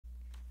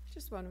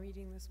Just one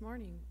reading this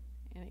morning,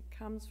 and it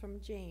comes from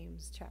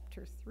James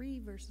chapter 3,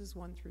 verses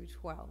 1 through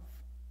 12.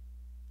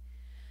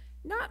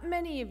 Not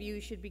many of you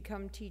should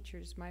become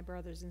teachers, my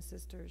brothers and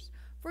sisters,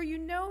 for you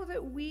know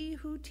that we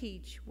who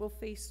teach will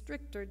face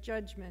stricter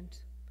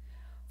judgment.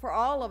 For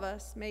all of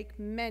us make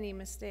many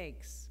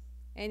mistakes.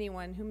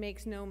 Anyone who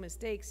makes no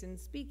mistakes in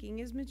speaking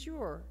is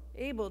mature,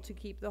 able to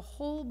keep the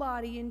whole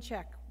body in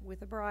check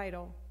with a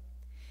bridle.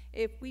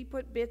 If we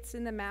put bits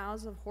in the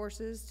mouths of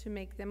horses to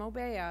make them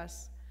obey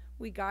us,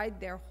 we guide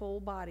their whole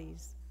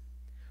bodies.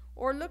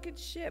 Or look at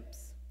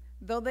ships.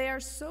 Though they are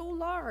so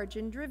large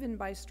and driven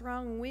by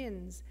strong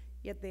winds,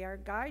 yet they are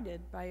guided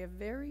by a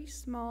very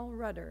small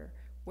rudder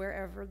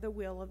wherever the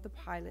will of the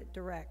pilot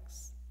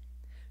directs.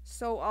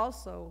 So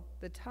also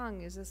the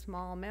tongue is a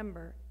small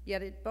member,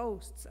 yet it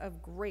boasts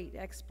of great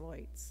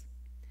exploits.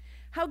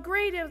 How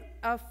great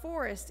a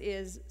forest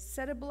is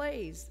set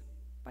ablaze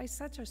by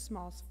such a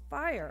small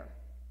fire!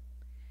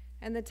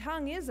 And the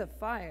tongue is a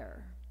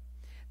fire.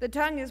 The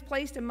tongue is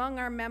placed among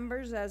our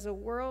members as a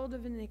world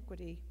of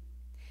iniquity.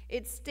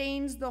 It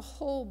stains the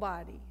whole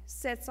body,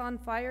 sets on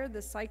fire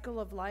the cycle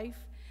of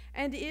life,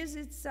 and is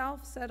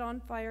itself set on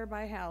fire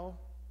by hell.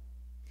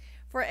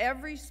 For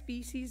every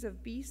species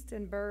of beast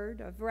and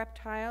bird, of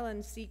reptile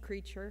and sea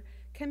creature,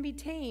 can be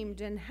tamed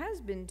and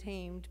has been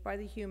tamed by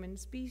the human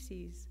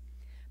species.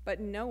 But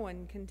no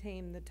one can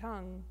tame the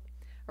tongue,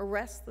 a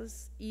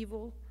restless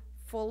evil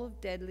full of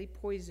deadly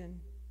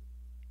poison.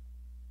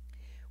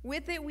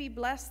 With it we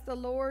bless the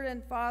Lord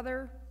and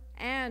Father,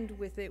 and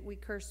with it we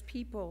curse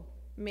people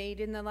made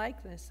in the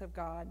likeness of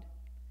God.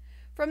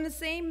 From the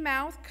same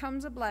mouth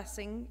comes a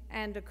blessing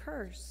and a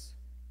curse.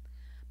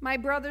 My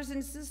brothers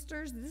and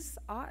sisters, this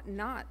ought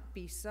not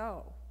be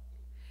so.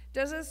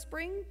 Does a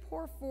spring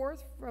pour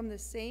forth from the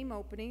same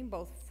opening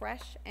both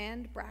fresh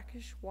and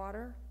brackish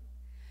water?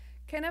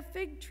 Can a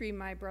fig tree,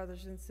 my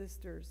brothers and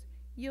sisters,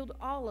 yield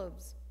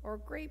olives or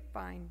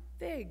grapevine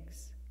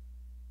figs?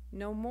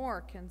 No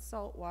more can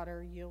salt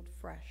water yield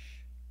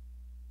fresh.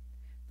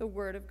 The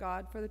word of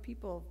God for the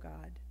people of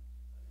God.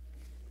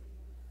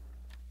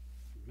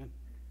 Amen.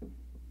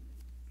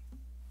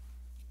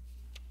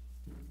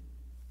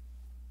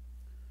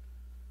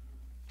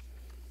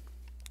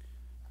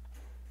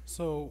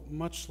 So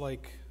much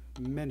like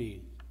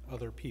many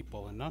other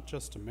people, and not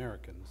just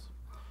Americans,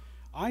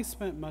 I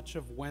spent much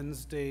of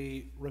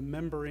Wednesday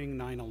remembering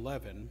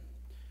 9/11,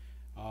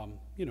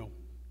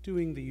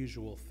 doing the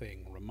usual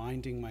thing,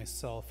 reminding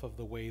myself of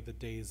the way the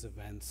day's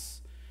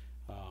events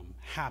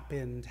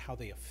happened, how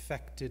they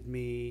affected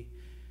me.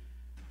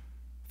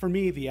 For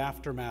me, the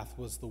aftermath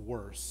was the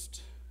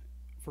worst,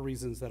 for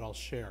reasons that I'll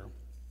share.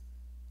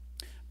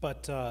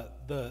 But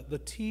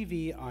the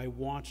TV I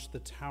watched the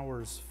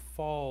towers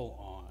fall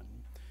on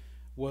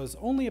was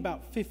only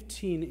about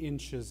 15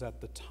 inches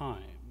at the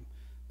time.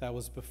 That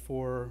was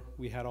before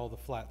we had all the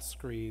flat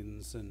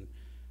screens and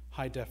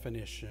high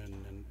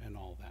definition and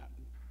all that.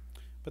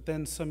 But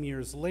then some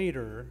years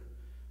later,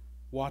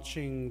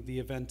 watching the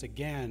event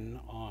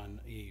again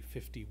on a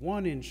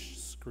 51-inch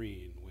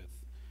screen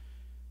with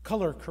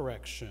color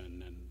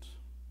correction and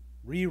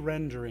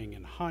re-rendering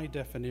in high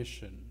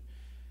definition,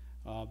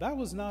 that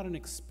was not an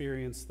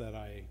experience that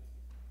I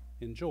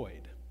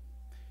enjoyed.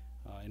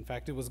 In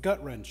fact, it was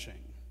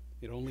gut-wrenching.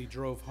 It only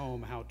drove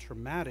home how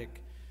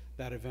traumatic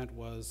that event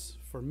was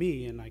for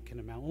me, and I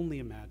can only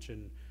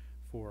imagine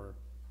for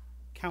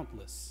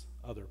countless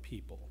other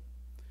people.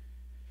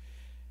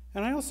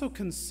 And I also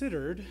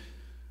considered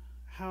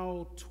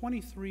how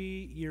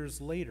 23 years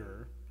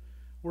later,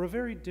 we're a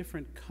very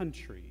different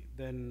country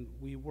than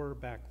we were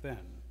back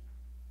then.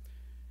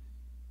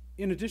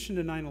 In addition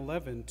to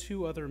 9/11,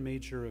 two other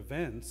major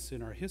events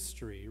in our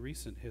history,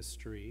 recent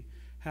history,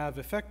 have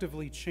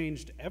effectively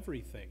changed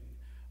everything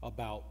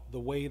about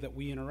the way that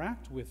we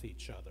interact with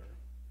each other.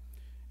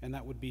 And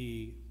that would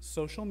be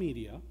social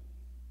media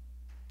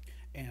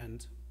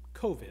and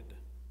COVID.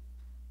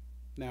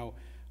 Now,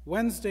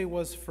 Wednesday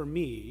was for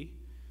me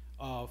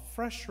a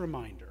fresh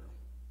reminder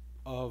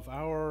of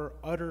our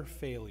utter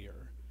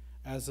failure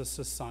as a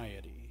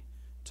society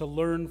to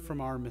learn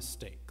from our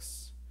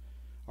mistakes,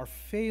 our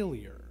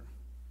failure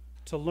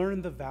to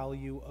learn the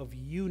value of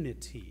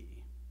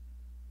unity.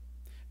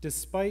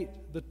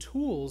 Despite the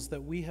tools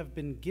that we have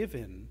been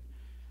given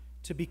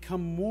to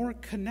become more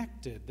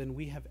connected than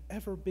we have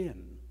ever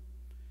been,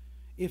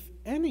 if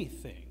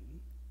anything,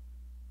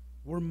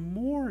 we're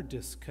more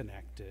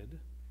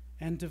disconnected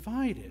and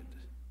divided.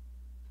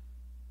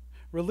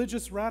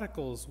 Religious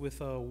radicals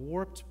with a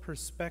warped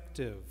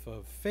perspective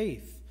of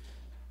faith,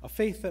 a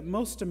faith that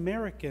most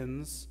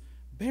Americans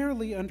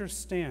barely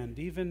understand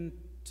even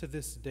to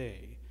this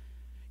day,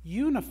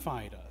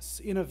 unified us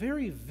in a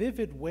very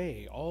vivid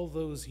way all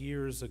those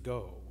years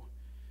ago.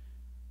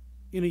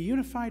 In a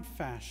unified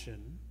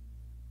fashion,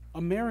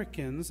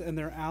 Americans and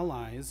their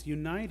allies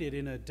united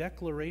in a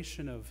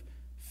declaration of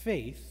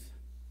faith,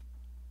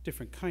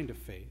 different kind of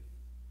faith,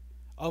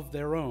 of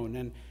their own.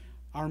 And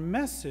our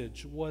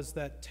message was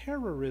that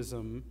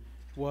terrorism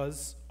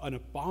was an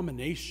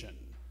abomination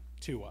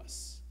to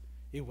us.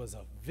 It was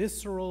a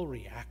visceral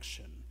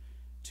reaction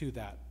to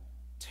that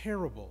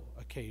terrible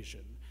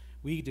occasion.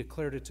 We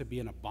declared it to be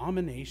an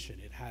abomination.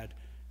 It had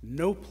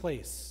no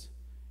place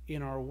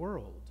in our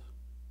world.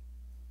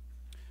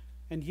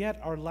 And yet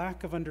our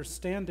lack of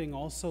understanding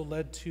also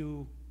led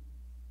to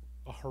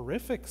a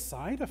horrific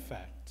side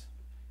effect,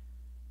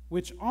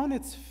 which on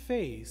its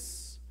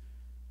face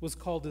was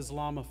called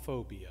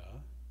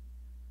Islamophobia,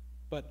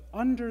 but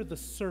under the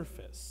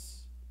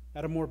surface,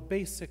 at a more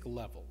basic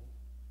level,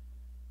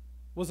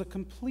 was a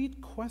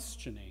complete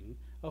questioning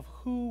of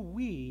who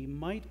we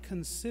might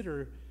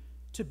consider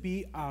to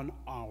be on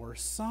our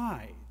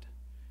side.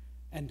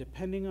 And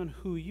depending on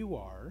who you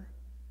are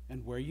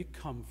and where you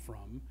come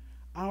from,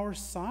 our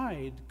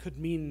side could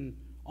mean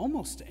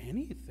almost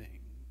anything.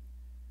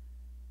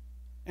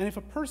 And if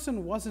a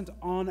person wasn't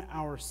on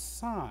our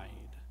side,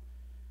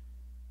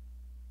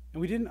 and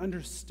we didn't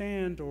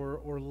understand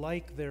or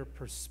like their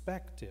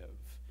perspective,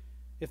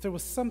 if there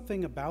was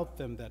something about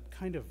them that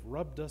kind of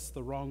rubbed us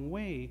the wrong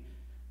way,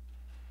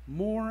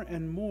 more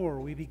and more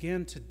we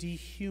began to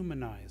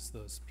dehumanize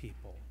those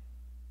people,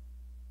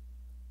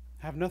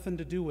 have nothing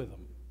to do with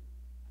them.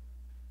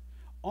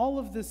 All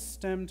of this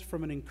stemmed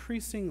from an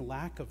increasing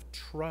lack of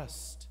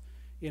trust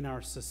in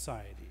our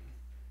society.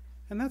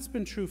 And that's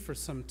been true for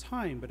some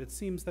time, but it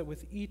seems that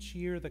with each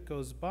year that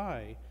goes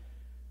by,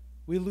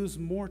 we lose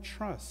more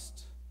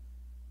trust.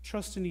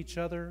 Trust in each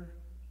other,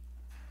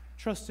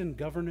 trust in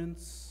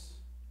governance,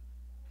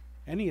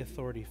 any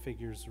authority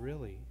figures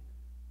really.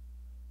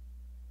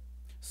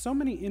 So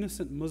many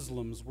innocent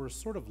Muslims were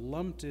sort of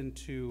lumped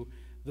into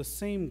the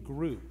same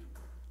group,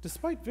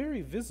 despite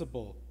very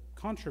visible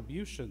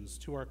contributions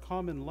to our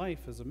common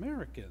life as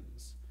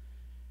Americans.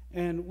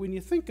 And when you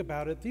think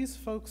about it, these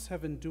folks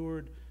have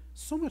endured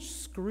so much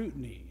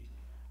scrutiny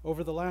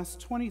over the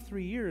last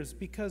 23 years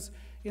because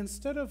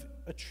instead of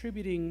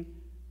attributing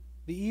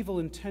the evil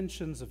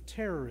intentions of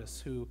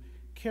terrorists who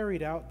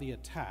carried out the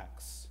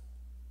attacks,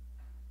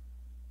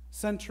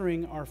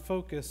 centering our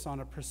focus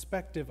on a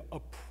perspective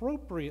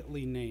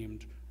appropriately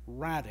named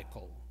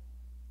radical.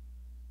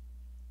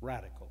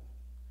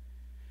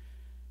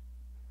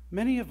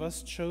 Many of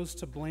us chose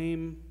to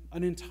blame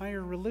an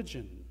entire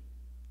religion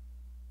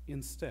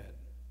instead.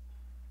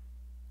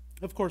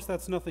 Of course,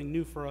 that's nothing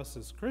new for us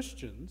as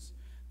Christians.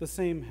 The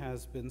same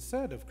has been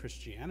said of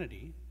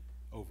Christianity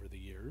over the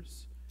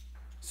years.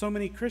 So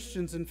many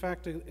Christians, in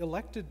fact,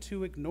 elected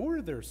to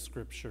ignore their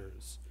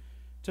scriptures,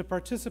 to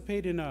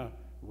participate in a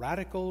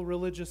radical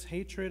religious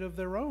hatred of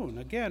their own,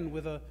 again,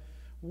 with a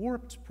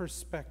warped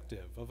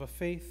perspective of a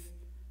faith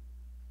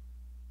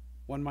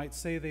one might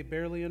say they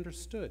barely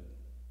understood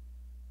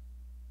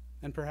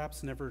and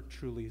perhaps never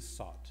truly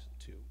sought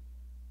to.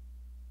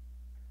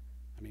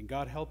 I mean,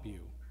 God help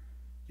you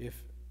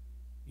if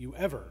you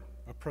ever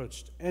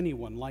approached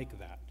anyone like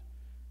that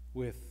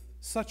with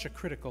such a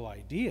critical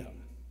idea.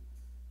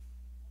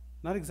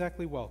 Not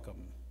exactly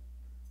welcome.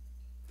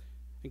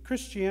 And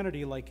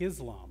Christianity, like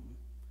Islam,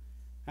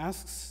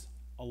 asks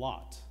a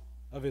lot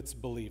of its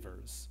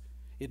believers.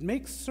 It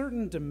makes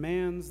certain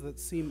demands that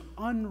seem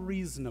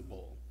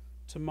unreasonable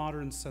to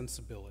modern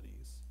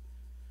sensibilities.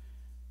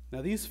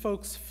 Now, these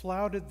folks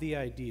flouted the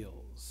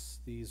ideals,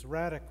 these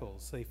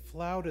radicals, they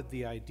flouted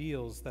the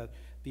ideals that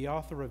the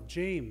author of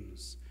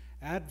James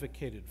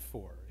advocated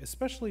for,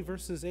 especially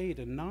verses 8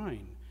 and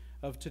 9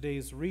 of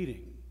today's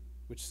reading,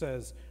 which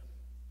says,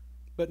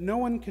 "But no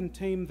one can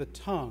tame the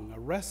tongue, a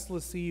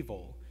restless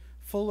evil,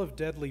 full of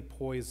deadly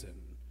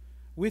poison.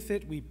 With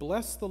it we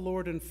bless the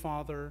Lord and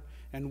Father,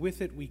 and with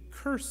it we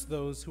curse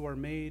those who are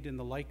made in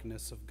the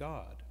likeness of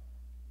God."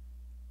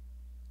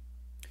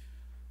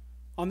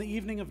 On the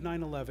evening of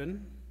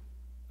 9/11,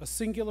 a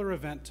singular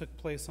event took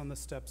place on the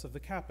steps of the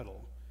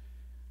Capitol,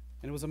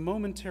 and it was a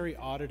momentary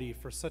oddity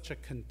for such a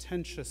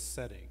contentious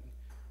setting.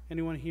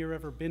 Anyone here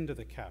ever been to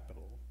the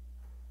Capitol?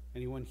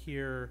 Anyone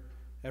here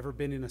ever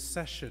been in a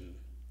session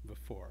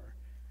before?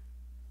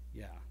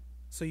 Yeah.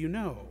 So you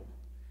know,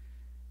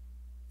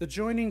 the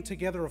joining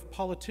together of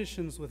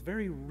politicians with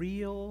very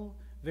real,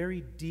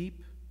 very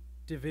deep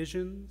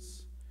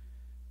divisions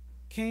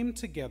came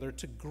together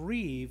to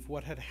grieve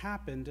what had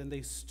happened, and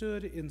they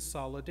stood in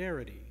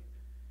solidarity.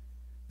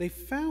 They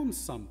found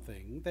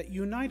something that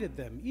united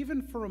them,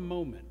 even for a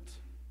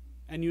moment,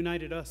 and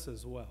united us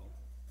as well.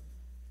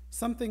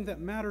 Something that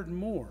mattered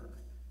more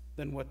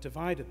than what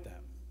divided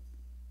them.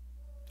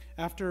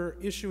 After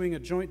issuing a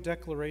joint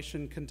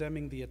declaration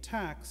condemning the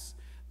attacks,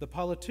 the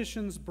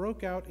politicians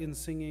broke out in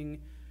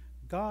singing,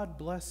 "God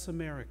Bless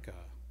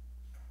America."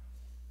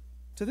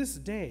 To this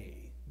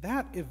day,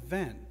 that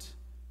event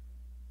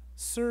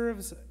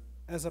serves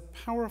as a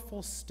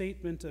powerful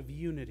statement of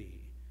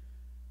unity.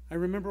 I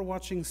remember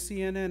watching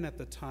CNN at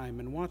the time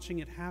and watching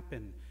it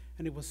happen,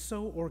 and it was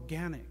so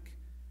organic.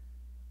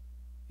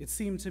 It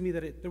seemed to me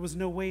that there was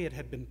no way it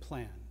had been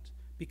planned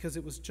because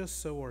it was just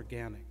so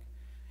organic.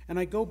 And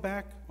I go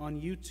back on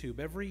YouTube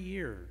every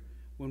year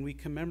when we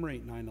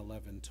commemorate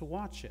 9/11 to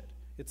watch it.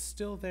 It's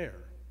still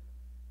there.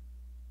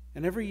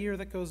 And every year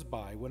that goes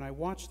by, when I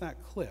watch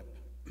that clip,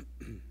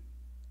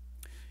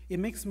 it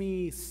makes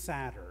me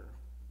sadder.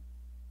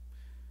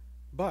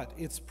 But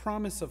its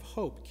promise of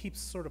hope keeps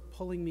sort of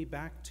pulling me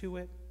back to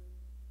it,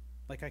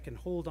 like I can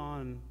hold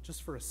on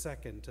just for a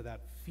second to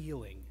that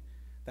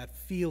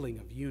feeling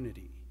of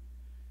unity.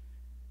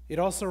 It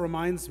also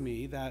reminds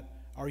me that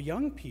our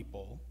young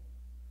people,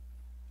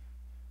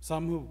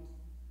 some who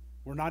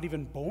were not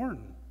even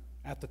born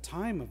at the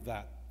time of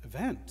that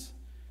event,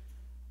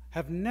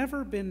 have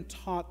never been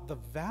taught the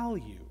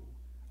value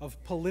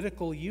of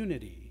political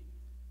unity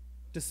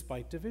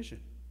despite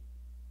division.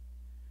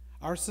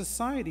 Our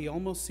society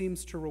almost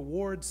seems to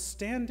reward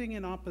standing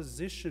in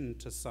opposition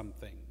to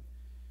something,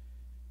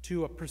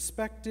 to a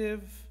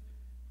perspective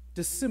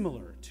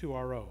dissimilar to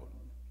our own.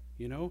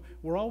 You know,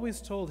 we're always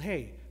told,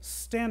 hey,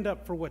 stand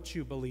up for what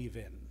you believe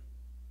in.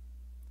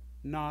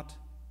 Not,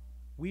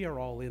 we are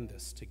all in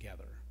this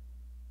together.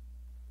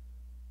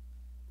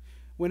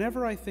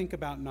 Whenever I think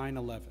about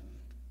 9/11,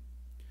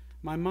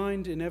 my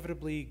mind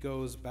inevitably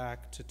goes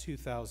back to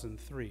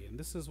 2003, and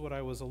this is what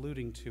I was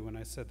alluding to when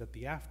I said that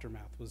the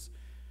aftermath was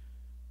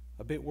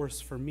a bit worse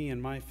for me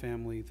and my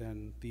family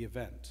than the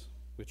event,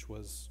 which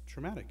was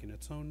traumatic in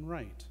its own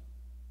right.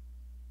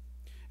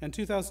 And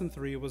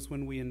 2003 was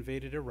when we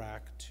invaded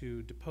Iraq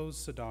to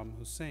depose Saddam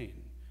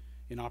Hussein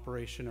in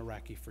Operation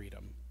Iraqi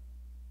Freedom.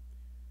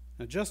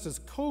 Now, just as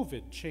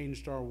COVID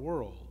changed our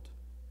world,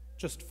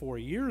 just 4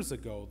 years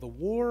ago, the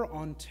war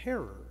on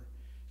terror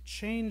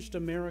changed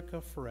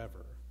America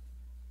forever.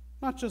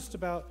 Not just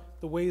about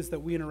the ways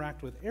that we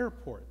interact with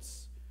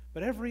airports,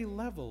 but every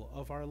level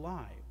of our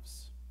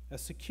lives,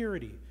 as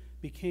security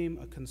became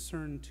a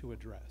concern to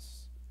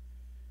address.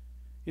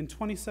 In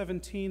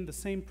 2017, the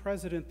same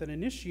president that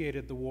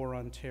initiated the war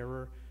on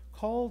terror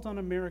called on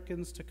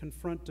Americans to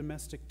confront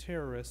domestic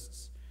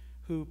terrorists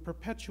who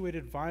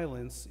perpetuated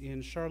violence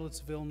in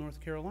Charlottesville, North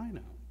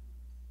Carolina.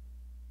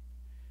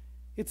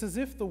 It's as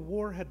if the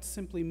war had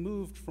simply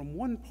moved from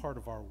one part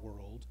of our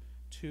world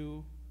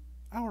to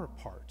our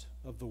part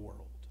of the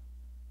world.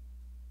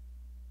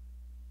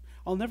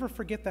 I'll never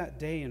forget that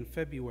day in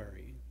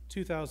February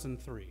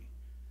 2003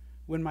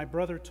 when my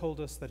brother told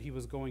us that he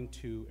was going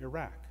to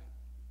Iraq.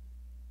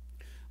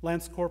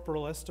 Lance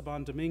Corporal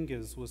Lem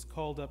Dominguez was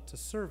called up to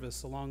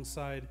service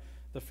alongside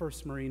the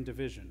 1st Marine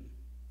Division.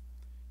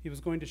 He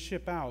was going to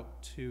ship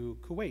out to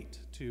Kuwait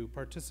to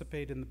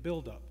participate in the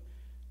buildup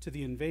to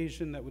the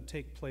invasion that would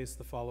take place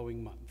the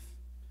following month.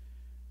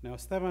 Now,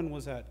 Esteban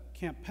was at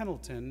Camp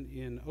Pendleton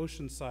in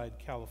Oceanside,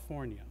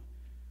 California,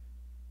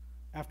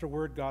 after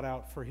word got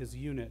out for his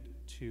unit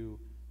to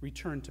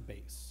return to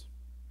base.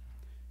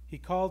 He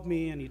called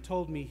me and he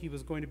told me he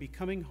was going to be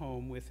coming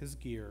home with his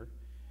gear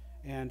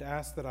and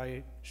asked that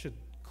I should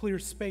clear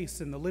space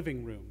in the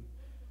living room,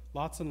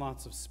 lots and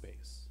lots of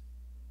space.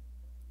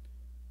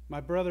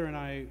 My brother and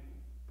I,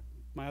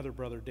 my other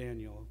brother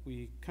Daniel,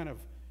 we kind of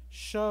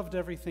shoved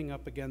everything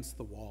up against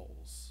the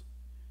walls,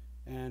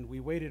 and we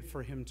waited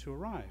for him to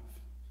arrive.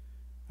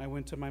 I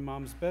went to my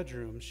mom's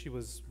bedroom. She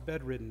was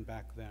bedridden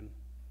back then.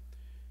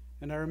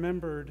 And I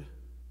remembered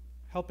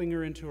helping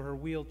her into her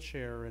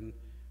wheelchair and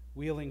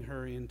wheeling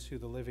her into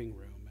the living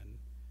room. And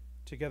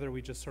together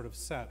we just sort of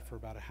sat for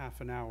about a half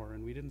an hour,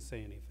 and we didn't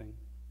say anything.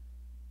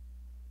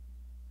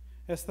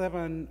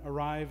 Esteban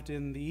arrived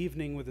in the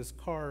evening with his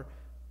car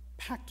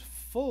packed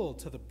full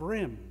to the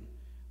brim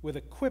with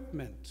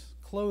equipment,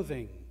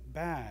 clothing,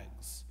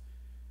 bags.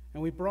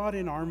 And we brought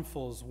in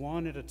armfuls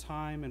one at a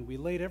time, and we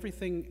laid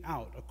everything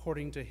out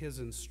according to his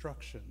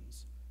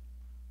instructions.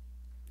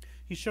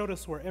 He showed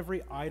us where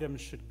every item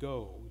should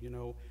go,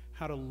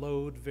 how to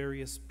load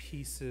various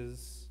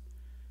pieces,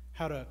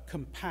 how to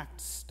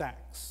compact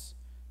stacks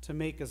to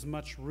make as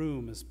much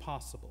room as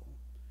possible,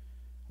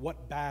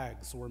 what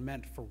bags were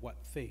meant for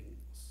what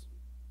things.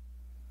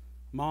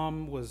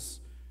 Mom was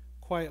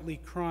quietly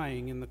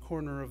crying in the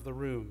corner of the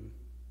room,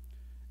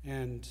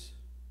 and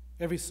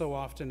every so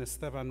often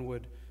Esteban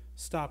would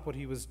stop what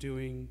he was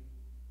doing.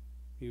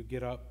 He would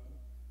get up,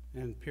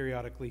 and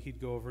periodically he'd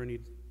go over and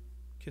he'd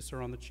kiss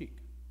her on the cheek.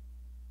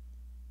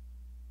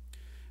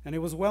 And it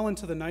was well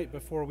into the night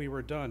before we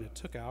were done. It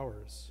took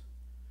hours.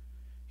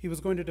 He was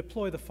going to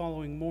deploy the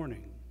following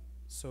morning,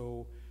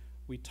 so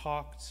we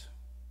talked,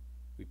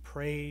 we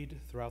prayed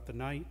throughout the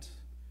night,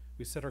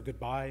 we said our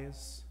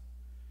goodbyes.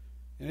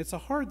 And it's a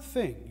hard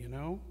thing,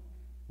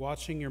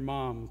 watching your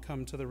mom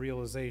come to the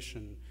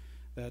realization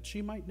that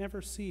she might never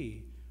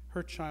see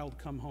her child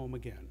come home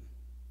again.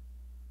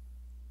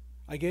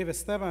 I gave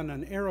Esteban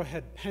an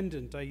arrowhead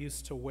pendant I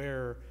used to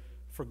wear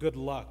for good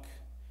luck,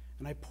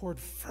 and I poured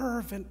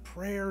fervent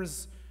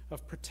prayers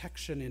of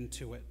protection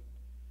into it.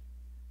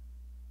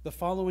 The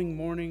following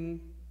morning,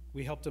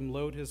 we helped him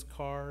load his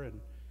car, and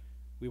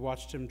we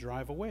watched him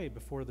drive away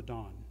before the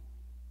dawn.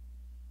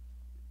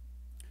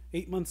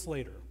 8 months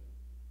later,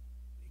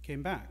 he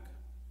came back,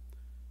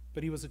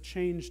 but he was a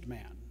changed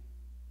man.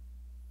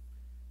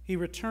 He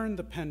returned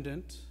the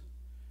pendant,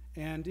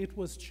 and it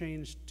was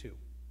changed too.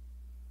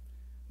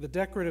 The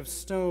decorative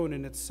stone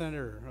in its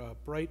center, a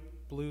bright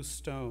blue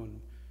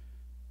stone,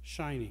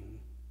 shining,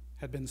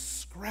 had been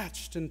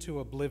scratched into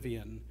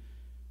oblivion,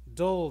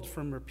 dulled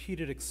from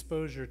repeated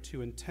exposure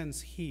to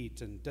intense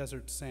heat and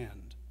desert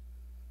sand.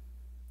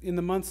 In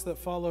the months that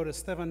followed,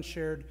 Esteban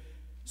shared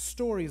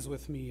stories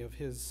with me of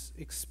his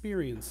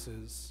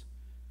experiences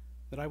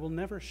that I will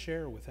never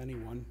share with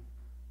anyone.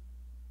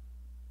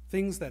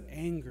 Things that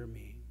anger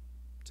me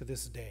to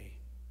this day.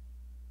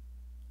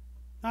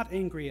 Not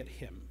angry at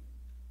him.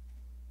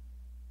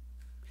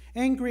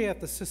 Angry at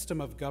the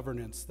system of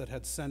governance that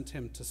had sent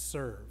him to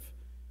serve,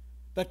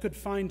 that could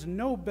find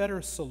no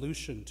better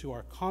solution to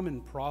our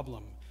common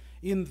problem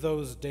in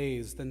those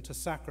days than to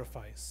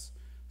sacrifice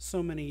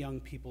so many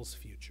young people's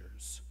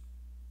futures.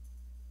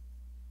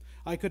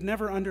 I could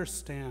never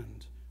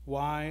understand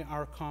why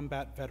our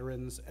combat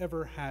veterans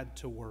ever had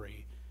to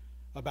worry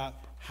about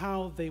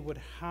how they would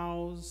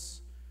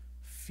house,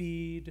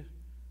 feed,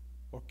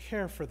 or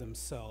care for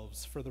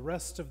themselves for the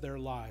rest of their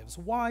lives,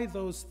 why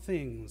those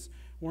things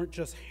weren't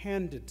just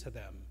handed to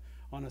them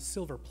on a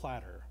silver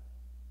platter.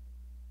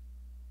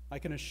 I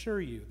can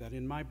assure you that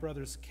in my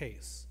brother's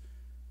case,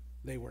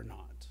 they were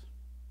not.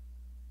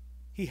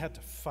 He had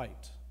to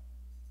fight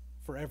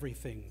for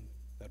everything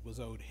that was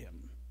owed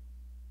him.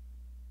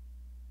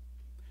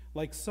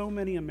 Like so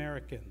many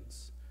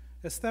Americans,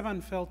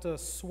 Esteban felt a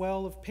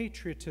swell of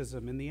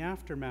patriotism in the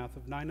aftermath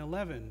of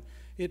 9/11.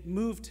 It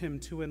moved him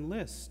to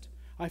enlist.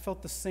 I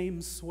felt the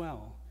same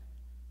swell.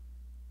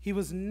 He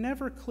was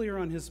never clear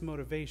on his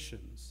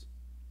motivations.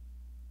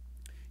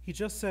 He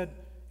just said,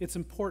 "It's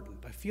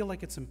important. I feel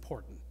like it's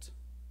important."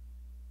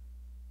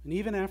 And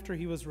even after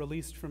he was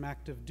released from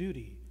active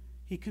duty,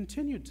 he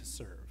continued to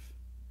serve.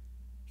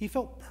 He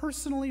felt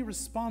personally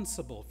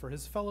responsible for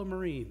his fellow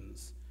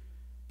Marines,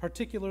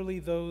 particularly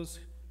those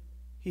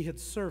he had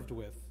served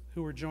with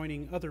who were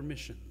joining other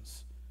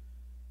missions.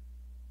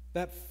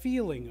 That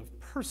feeling of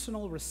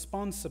personal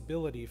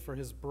responsibility for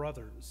his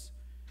brothers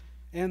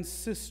and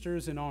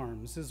sisters in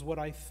arms is what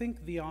I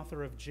think the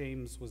author of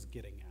James was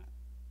getting at.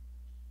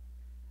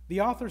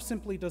 The author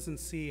simply doesn't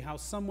see how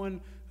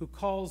someone who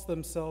calls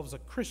themselves a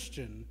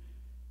Christian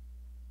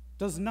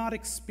does not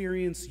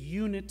experience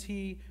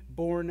unity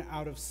born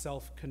out of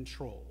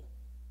self-control.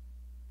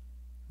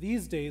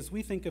 These days,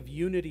 we think of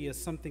unity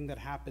as something that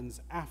happens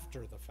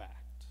after the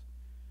fact,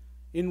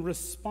 in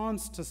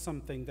response to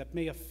something that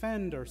may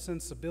offend our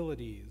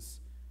sensibilities,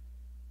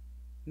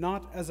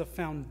 not as a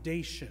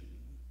foundation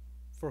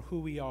for who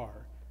we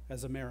are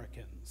as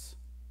Americans.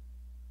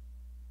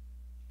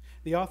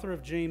 The author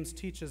of James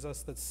teaches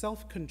us that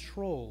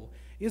self-control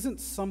isn't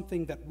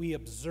something that we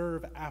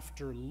observe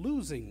after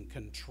losing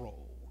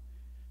control.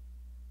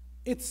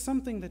 It's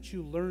something that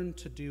you learn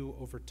to do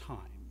over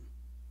time.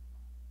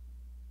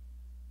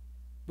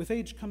 With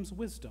age comes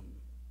wisdom.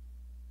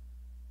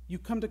 You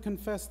come to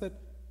confess that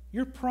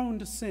you're prone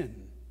to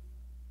sin,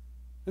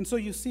 and so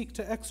you seek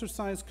to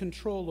exercise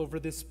control over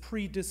this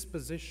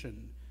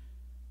predisposition,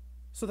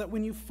 so that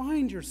when you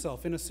find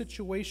yourself in a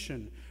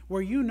situation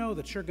where you know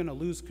that you're going to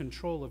lose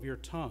control of your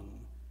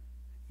tongue,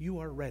 you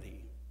are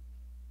ready.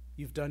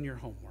 You've done your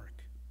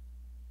homework.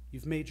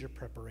 You've made your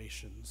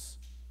preparations.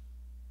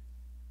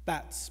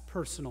 That's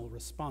personal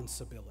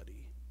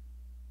responsibility.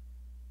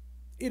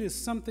 It is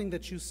something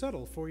that you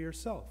settle for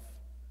yourself.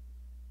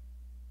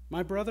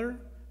 My brother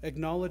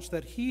acknowledged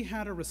that he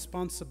had a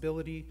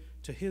responsibility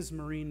to his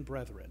Marine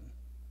brethren.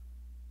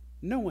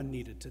 No one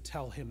needed to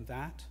tell him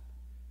that.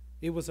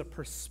 It was a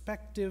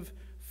perspective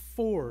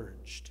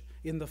forged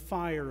in the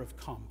fire of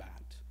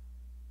combat.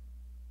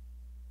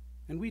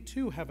 And we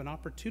too have an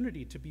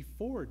opportunity to be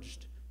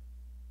forged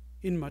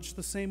in much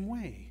the same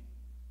way.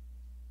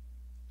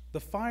 The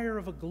fire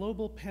of a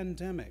global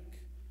pandemic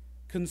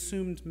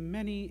consumed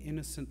many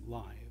innocent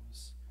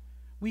lives.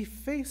 We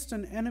faced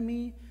an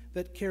enemy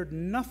that cared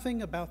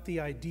nothing about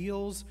the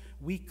ideals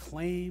we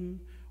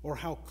claim or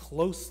how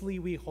closely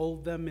we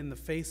hold them in the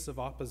face of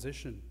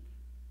opposition.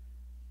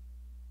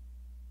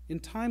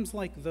 In times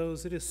like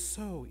those, it is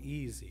so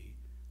easy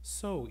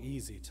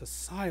to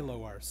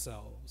silo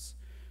ourselves,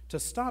 to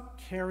stop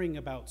caring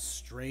about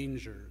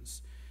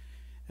strangers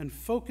and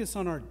focus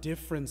on our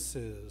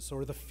differences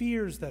or the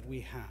fears that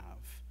we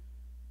have,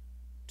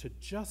 to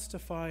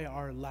justify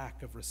our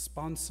lack of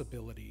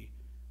responsibility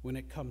when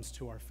it comes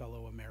to our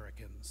fellow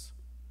Americans.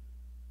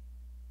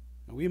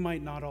 Now, we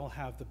might not all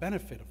have the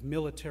benefit of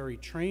military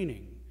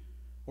training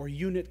or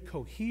unit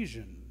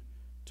cohesion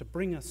to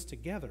bring us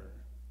together.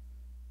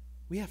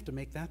 We have to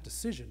make that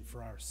decision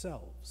for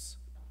ourselves.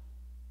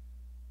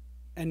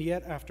 And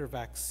yet, after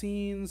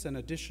vaccines and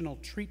additional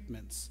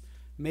treatments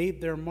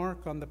made their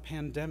mark on the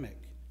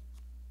pandemic,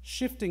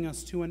 shifting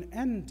us to an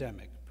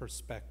endemic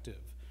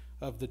perspective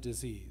of the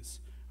disease,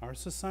 our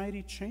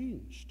society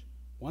changed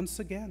once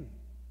again,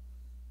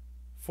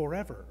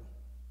 forever.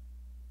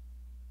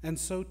 And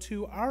so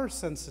too our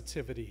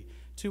sensitivity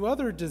to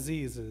other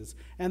diseases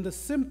and the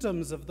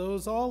symptoms of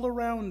those all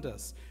around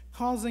us,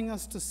 causing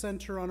us to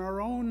center on our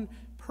own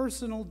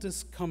personal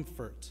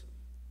discomfort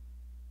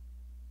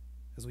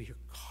as we hear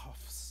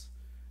coughs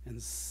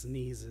and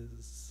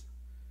sneezes,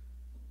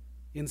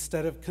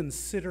 instead of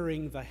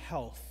considering the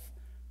health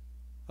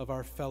of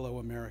our fellow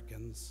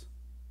Americans.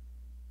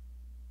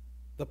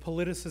 The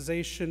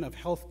politicization of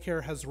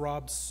healthcare has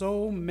robbed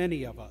so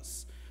many of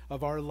us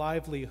of our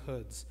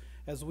livelihoods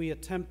as we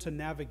attempt to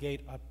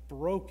navigate a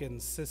broken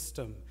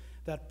system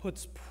that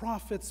puts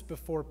profits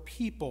before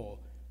people,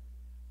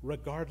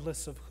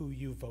 regardless of who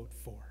you vote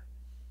for.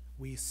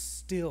 We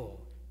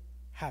still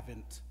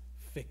haven't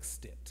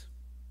fixed it.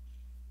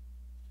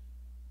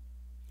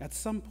 At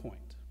some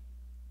point,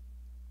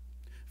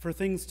 for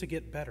things to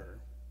get better,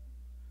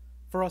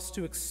 for us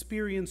to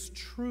experience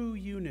true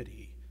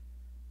unity,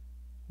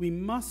 we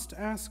must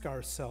ask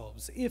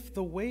ourselves if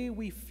the way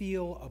we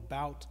feel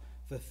about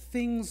the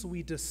things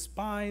we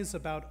despise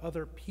about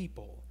other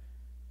people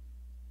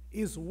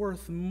is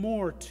worth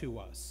more to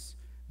us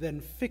than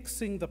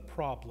fixing the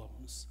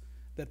problems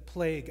that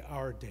plague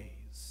our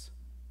days.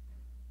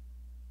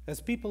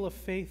 As people of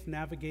faith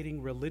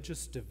navigating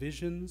religious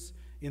divisions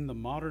in the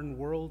modern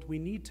world, we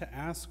need to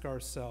ask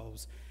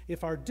ourselves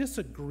if our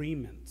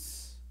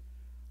disagreements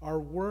are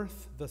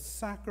worth the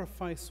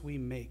sacrifice we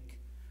make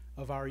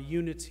of our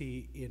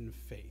unity in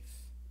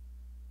faith.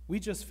 We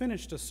just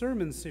finished a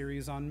sermon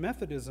series on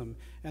Methodism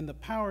and the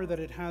power that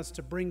it has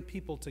to bring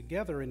people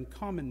together in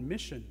common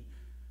mission.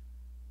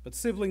 But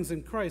siblings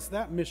in Christ,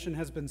 that mission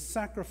has been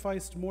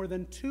sacrificed more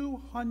than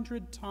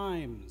 200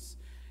 times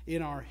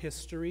in our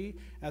history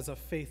as a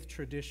faith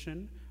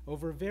tradition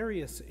over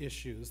various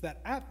issues that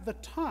at the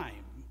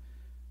time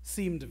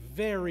seemed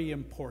very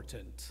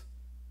important,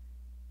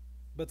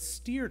 but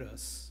steered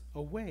us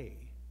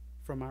away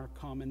from our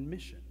common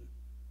mission.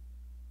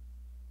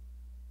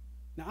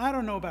 Now, I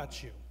don't know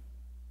about you,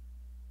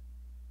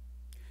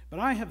 but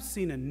I have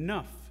seen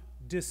enough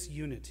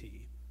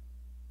disunity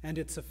and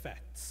its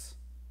effects.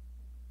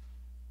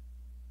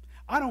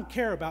 I don't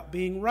care about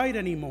being right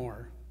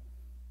anymore.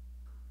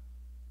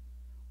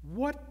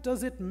 What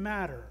does it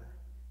matter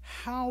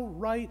how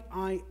right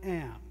I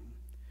am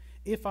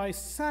if I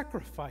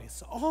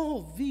sacrifice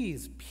all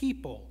these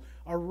people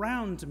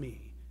around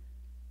me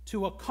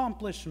to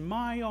accomplish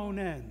my own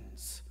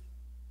ends?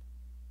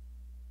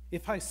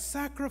 If I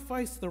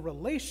sacrifice the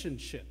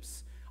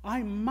relationships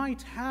I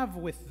might have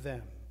with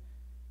them,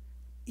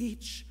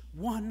 each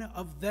one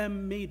of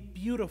them made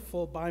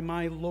beautiful by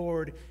my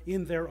Lord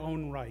in their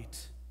own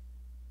right,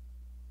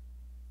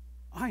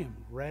 I am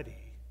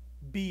ready,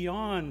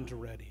 beyond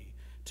ready,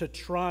 to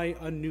try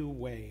a new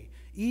way,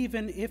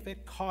 even if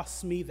it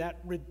costs me that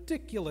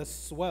ridiculous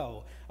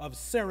swell of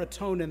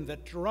serotonin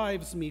that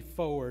drives me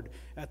forward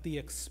at the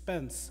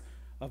expense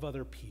of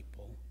other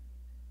people.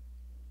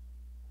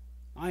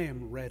 I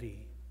am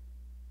ready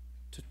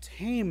to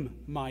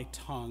tame my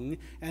tongue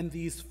and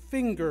these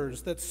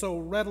fingers that so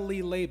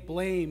readily lay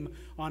blame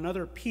on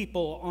other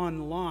people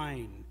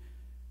online,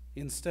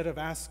 instead of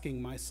asking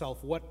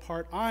myself what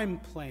part I'm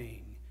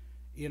playing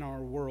in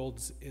our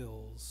world's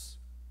ills.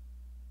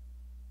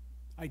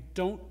 I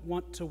don't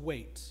want to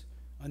wait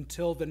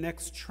until the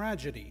next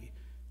tragedy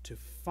to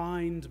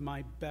find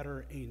my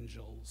better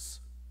angels.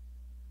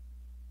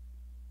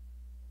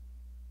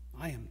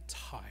 I am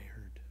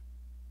tired.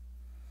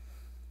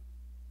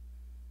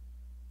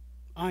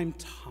 I'm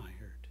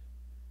tired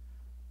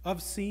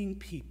of seeing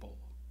people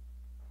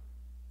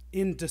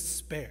in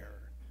despair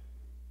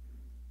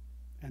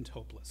and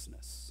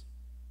hopelessness.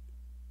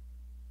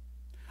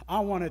 I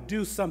want to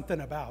do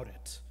something about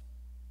it.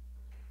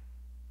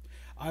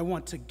 I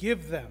want to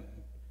give them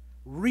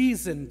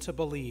reason to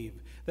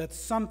believe that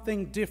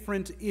something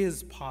different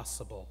is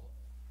possible.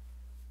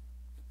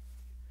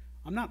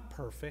 I'm not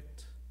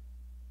perfect.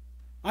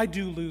 I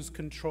do lose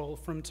control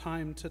from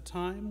time to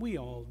time. We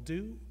all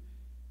do.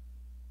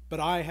 But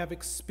I have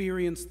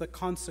experienced the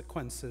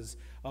consequences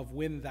of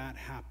when that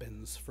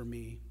happens for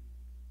me.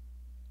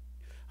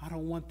 I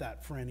don't want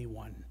that for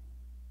anyone.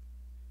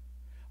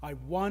 I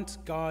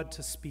want God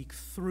to speak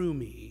through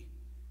me,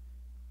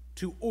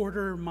 to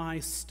order my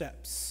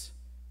steps.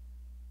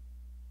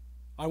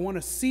 I want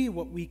to see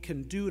what we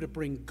can do to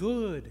bring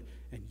good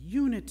and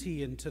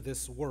unity into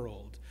this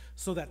world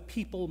so that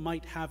people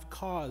might have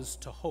cause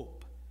to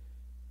hope.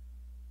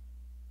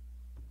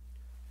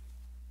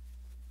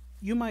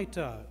 You might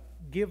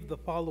give the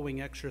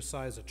following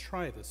exercise a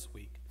try this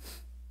week.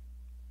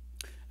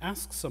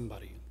 Ask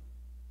somebody,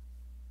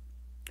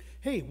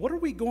 hey, what are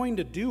we going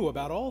to do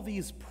about all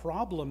these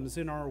problems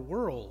in our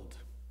world?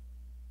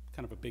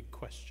 Kind of a big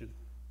question.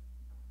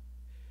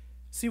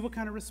 See what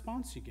kind of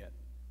response you get.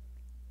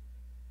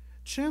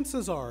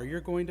 Chances are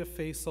you're going to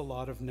face a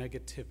lot of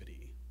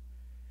negativity.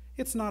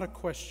 It's not a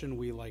question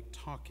we like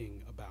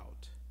talking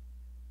about,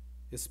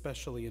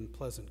 especially in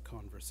pleasant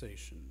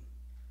conversation.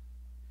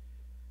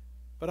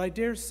 But I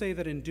dare say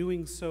that in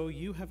doing so,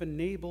 you have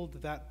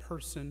enabled that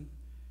person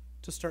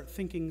to start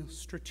thinking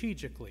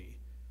strategically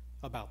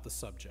about the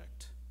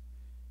subject.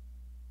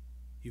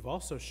 You've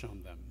also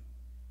shown them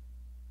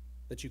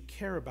that you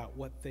care about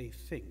what they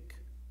think.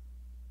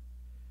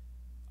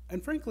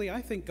 And frankly,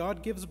 I think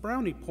God gives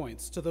brownie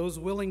points to those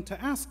willing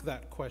to ask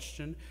that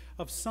question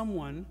of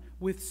someone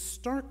with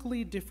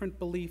starkly different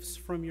beliefs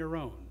from your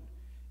own,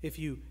 if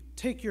you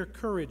take your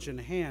courage in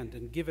hand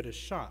and give it a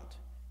shot.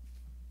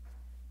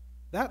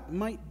 That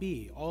might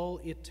be all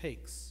it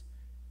takes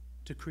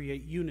to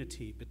create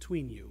unity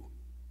between you.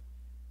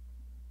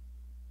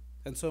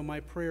 And so my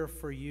prayer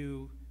for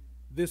you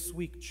this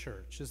week,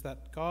 church, is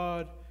that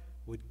God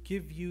would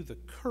give you the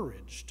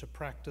courage to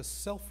practice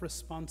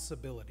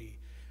self-responsibility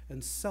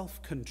and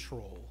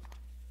self-control,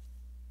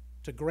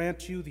 to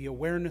grant you the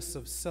awareness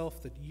of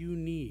self that you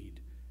need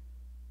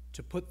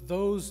to put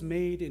those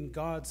made in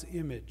God's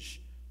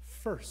image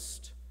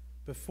first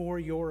before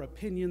your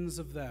opinions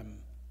of them,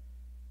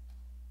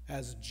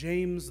 as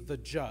James the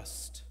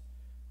Just,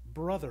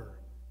 brother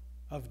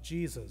of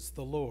Jesus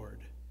the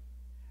Lord,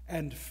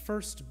 and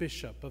first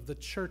bishop of the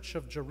Church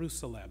of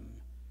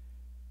Jerusalem,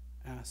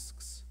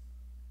 asks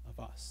of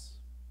us.